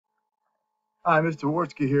Hi, Mr.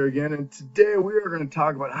 Wartsky here again, and today we are going to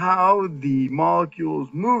talk about how the molecules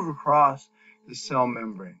move across the cell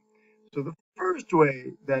membrane. So the first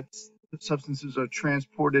way that substances are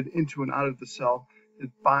transported into and out of the cell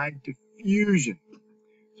is by diffusion.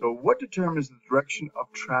 So what determines the direction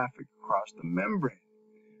of traffic across the membrane?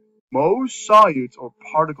 Most solutes or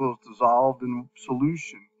particles dissolved in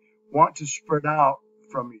solution want to spread out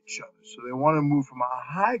from each other. So they want to move from a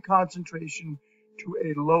high concentration to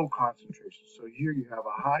a low concentration. So here you have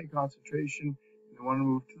a high concentration, and they want to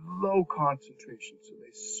move to low concentration. So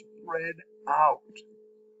they spread out.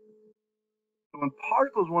 So when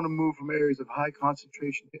particles want to move from areas of high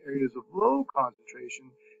concentration to areas of low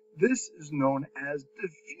concentration, this is known as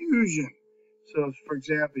diffusion. So, for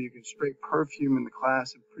example, you can spray perfume in the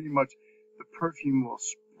class and pretty much the perfume will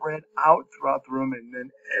spread out throughout the room and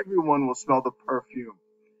then everyone will smell the perfume,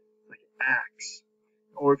 like Axe.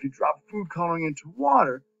 Or if you drop food coloring into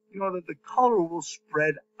water, you know that the color will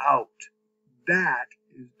spread out. That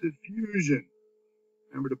is diffusion.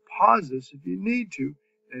 Remember to pause this if you need to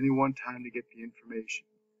at any one time to get the information.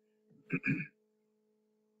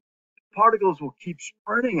 Particles will keep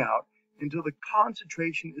spreading out until the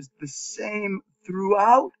concentration is the same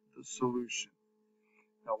throughout the solution.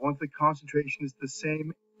 Now, once the concentration is the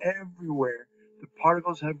same everywhere, the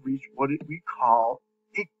particles have reached what we call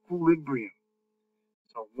equilibrium.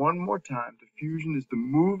 So one more time, diffusion is the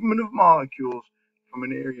movement of molecules from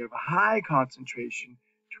an area of high concentration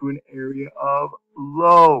to an area of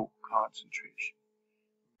low concentration.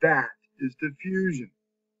 That is diffusion.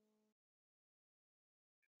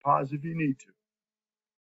 Pause if you need to.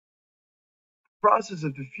 The process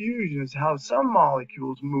of diffusion is how some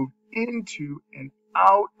molecules move into and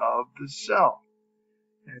out of the cell.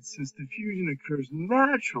 And since diffusion occurs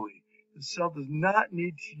naturally, the cell does not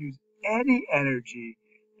need to use any energy,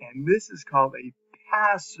 and this is called a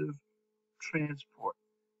passive transport.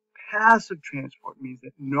 Passive transport means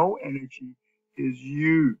that no energy is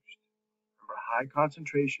used. Remember, high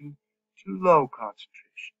concentration to low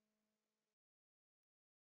concentration.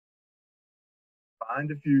 Find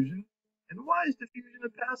diffusion. And why is diffusion a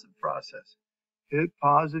passive process? Hit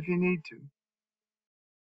pause if you need to.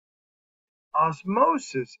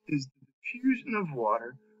 Osmosis is the diffusion of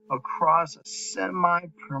water across a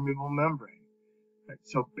semi-permeable membrane. Right?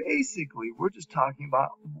 So basically, we're just talking about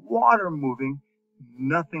water moving,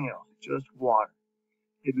 nothing else, just water.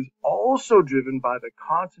 It is also driven by the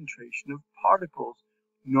concentration of particles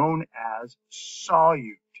known as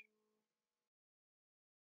solute.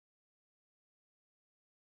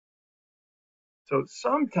 So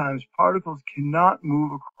sometimes particles cannot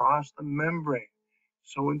move across the membrane.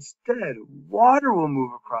 So instead, water will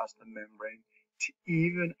move across the membrane to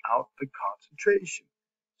even out the concentration.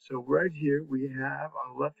 So right here we have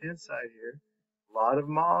on the left-hand side here, a lot of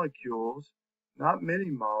molecules, not many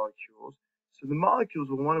molecules. So the molecules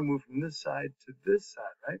will want to move from this side to this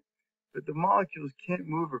side, right? But the molecules can't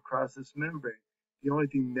move across this membrane. The only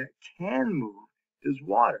thing that can move is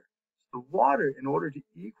water. The water, in order to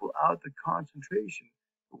equal out the concentration,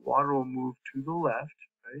 the water will move to the left,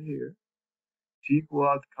 right here, to equal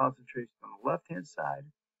out the concentration on the left-hand side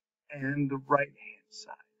and the right-hand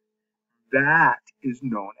side. That is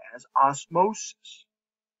known as osmosis.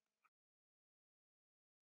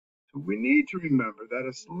 So we need to remember that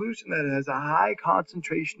a solution that has a high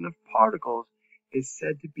concentration of particles is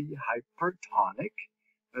said to be hypertonic.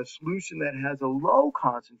 A solution that has a low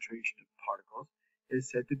concentration of particles is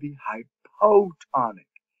said to be hypotonic.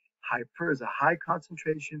 Hyper is a high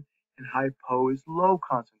concentration and hypo is low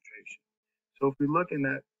concentration. So if we look in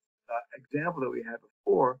that example that we had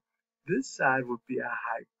before, this side would be a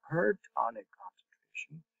hypertonic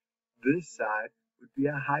concentration. This side would be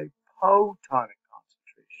a hypotonic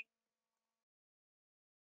concentration.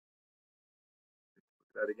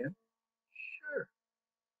 That again? Sure.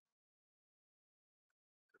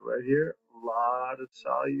 So right here, a lot of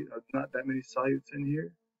solute, not that many solutes in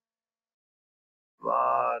here. A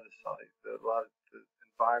lot of solutes. The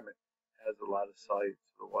environment has a lot of solutes,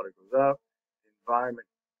 so the water goes up. The environment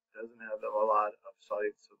doesn't have a lot of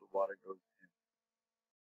solutes, so the water goes in.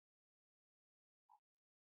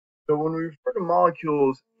 So when we refer to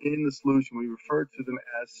molecules in the solution, we refer to them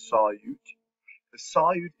as solute. The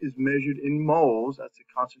solute is measured in moles. That's the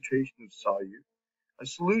concentration of solute. A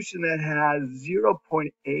solution that has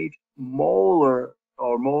 0.8 molar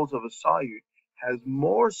or moles of a solute has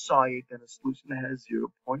more solute than a solution that has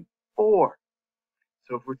 0.4.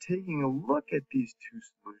 So if we're taking a look at these two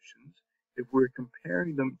solutions, if we're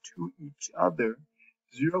comparing them to each other,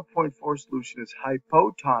 0.4 solution is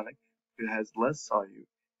hypotonic, it has less solute,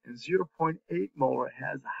 and 0.8 molar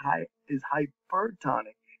is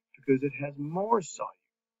hypertonic because it has more solute.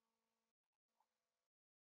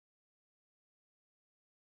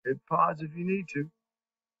 Hit pause if you need to.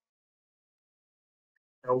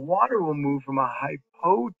 Now, water will move from a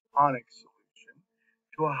hypotonic solution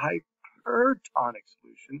to a hypertonic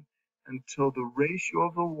solution until the ratio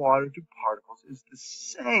of the water to particles is the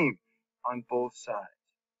same on both sides.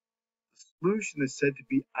 The solution is said to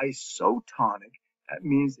be isotonic. That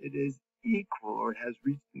means it is equal, or it has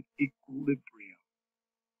reached an equilibrium.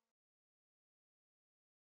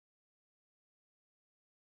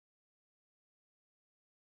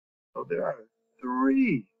 So there are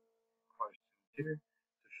three questions here.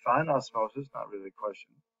 Define osmosis, not really a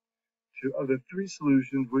question. Two of the three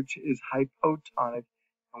solutions, which is hypotonic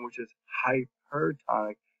and which is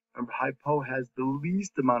hypertonic. Remember, hypo has the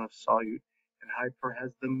least amount of solute and hyper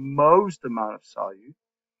has the most amount of solute.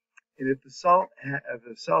 And if the cell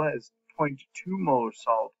has 0.2 molar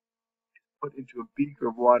salt put into a beaker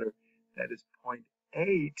of water that is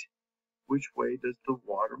 0.8, which way does the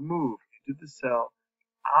water move? Into the cell,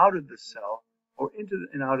 out of the cell, or into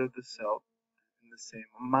and out of the cell in the same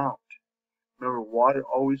amount? Remember, water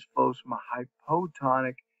always flows from a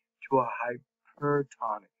hypotonic to a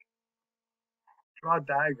hypertonic. Draw a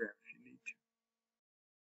diagram if you need to.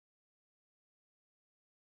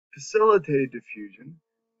 Facilitated diffusion.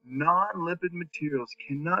 Non-lipid materials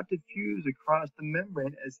cannot diffuse across the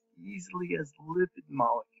membrane as easily as lipid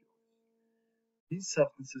molecules. These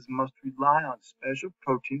substances must rely on special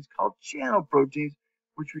proteins called channel proteins,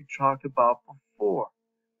 which we talked about before.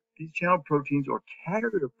 These channel proteins, or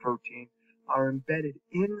carrier proteins, are embedded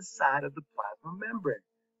inside of the plasma membrane.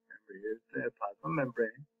 Remember, here's the plasma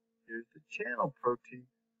membrane. Here's the channel protein.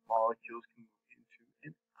 Molecules can move into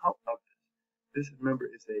and out of this. This, remember,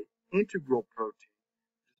 is an integral protein.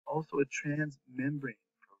 It's also a transmembrane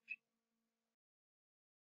protein.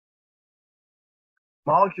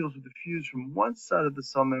 Molecules will diffuse from one side of the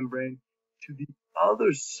cell membrane to the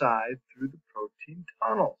other side through the protein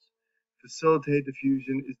tunnels. Facilitated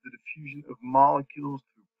diffusion is the diffusion of molecules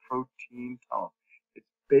through protein tunnels. It's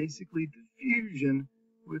basically diffusion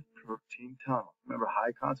with protein tunnels. Remember,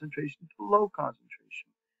 high concentration to low concentration.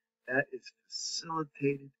 That is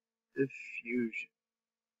facilitated diffusion.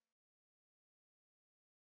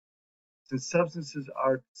 Since substances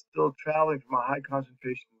are still traveling from a high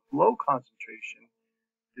concentration to low concentration,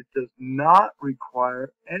 it does not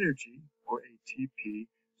require energy, or ATP,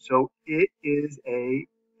 so it is a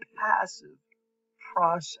passive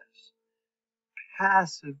process.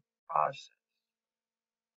 Passive process.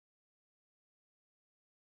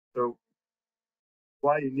 So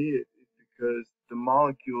why you need it is because the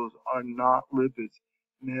molecules are not lipids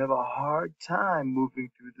and they have a hard time moving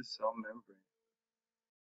through the cell membrane.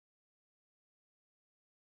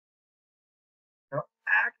 Now,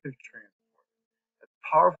 active transport, as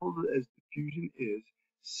powerful as diffusion is,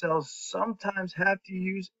 cells sometimes have to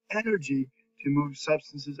use energy to move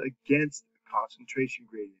substances against the concentration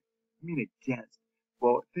gradient. I mean against.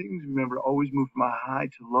 Well, things, remember, always move from a high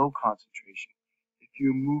to low concentration. If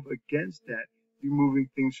you move against that, you're moving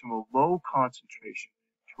things from a low concentration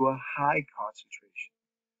to a high concentration.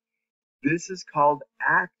 This is called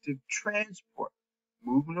active transport,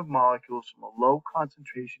 movement of molecules from a low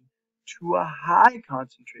concentration to a high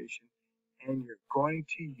concentration, and you're going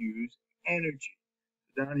to use energy.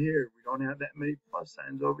 So down here, we don't have that many plus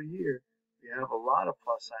signs over here. We have a lot of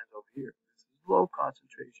plus signs over here. This is low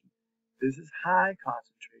concentration. This is high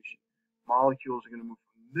concentration. Molecules are going to move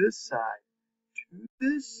from this side to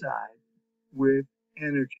this side with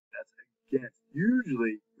energy. That's against.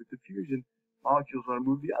 Usually, with diffusion, molecules want to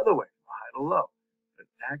move the other way, from high to low. But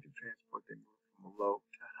active transport, they move from low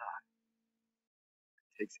to high.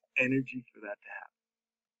 It takes energy for that to happen.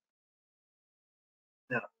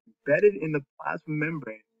 Now, embedded in the plasma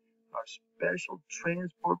membrane are special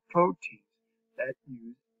transport proteins that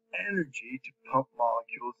use energy to pump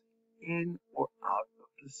molecules in or out of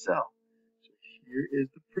the cell. So here is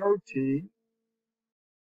the protein,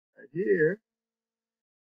 right here,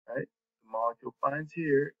 right? The molecule finds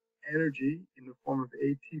here, energy in the form of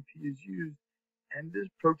ATP is used, and this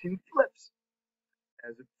protein flips.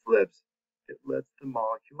 As it flips, it lets the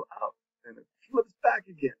molecule out. Then it flips back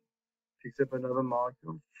again, picks up another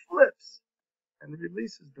molecule, flips, and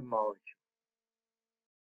releases the molecule.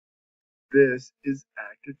 This is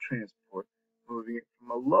active transport, moving it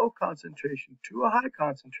from a low concentration to a high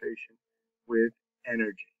concentration with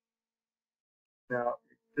energy. Now,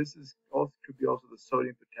 this is also could be also the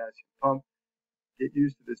sodium potassium pump. Get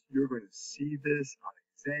used to this. You're going to see this on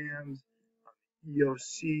exams, on the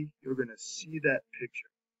EOC. You're going to see that picture.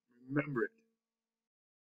 Remember it.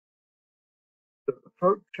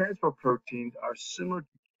 The transport proteins are similar to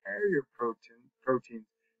carrier proteins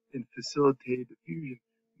in facilitated diffusion,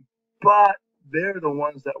 but they're the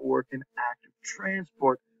ones that work in active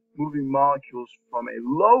transport, moving molecules from a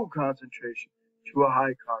low concentration to a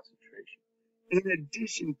high concentration. In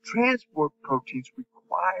addition, transport proteins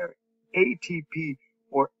require ATP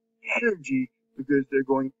or energy because they're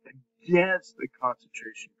going against the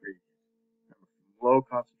concentration gradient. Remember, from low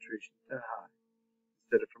concentration to high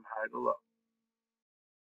instead of from high to low.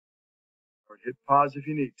 Or hit pause if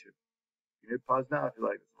you need to. You can hit pause now if you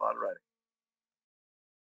like. It's a lot of writing.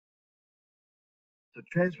 So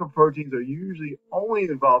transport proteins are usually only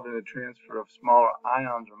involved in the transfer of smaller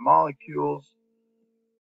ions or molecules.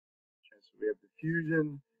 So we have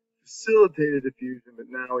diffusion, facilitated diffusion, but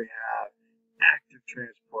now we have active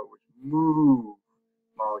transport, which move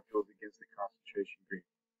molecules against the concentration gradient.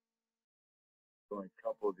 Only a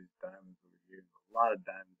couple of these diamonds over here. A lot of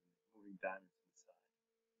diamonds, moving diamonds inside.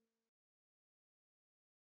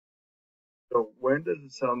 So when does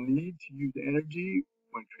the cell need to use energy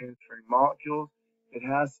when transferring molecules? It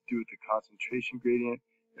has to do with the concentration gradient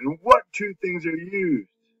and what two things are used.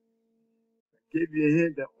 I gave you a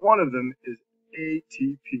hint that one of them is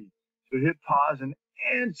ATP. So hit pause and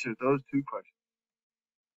answer those two questions.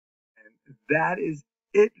 And that is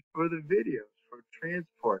it for the videos for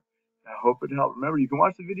transport. I hope it helped. Remember, you can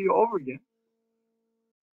watch the video over again.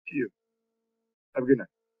 To you. Have a good night.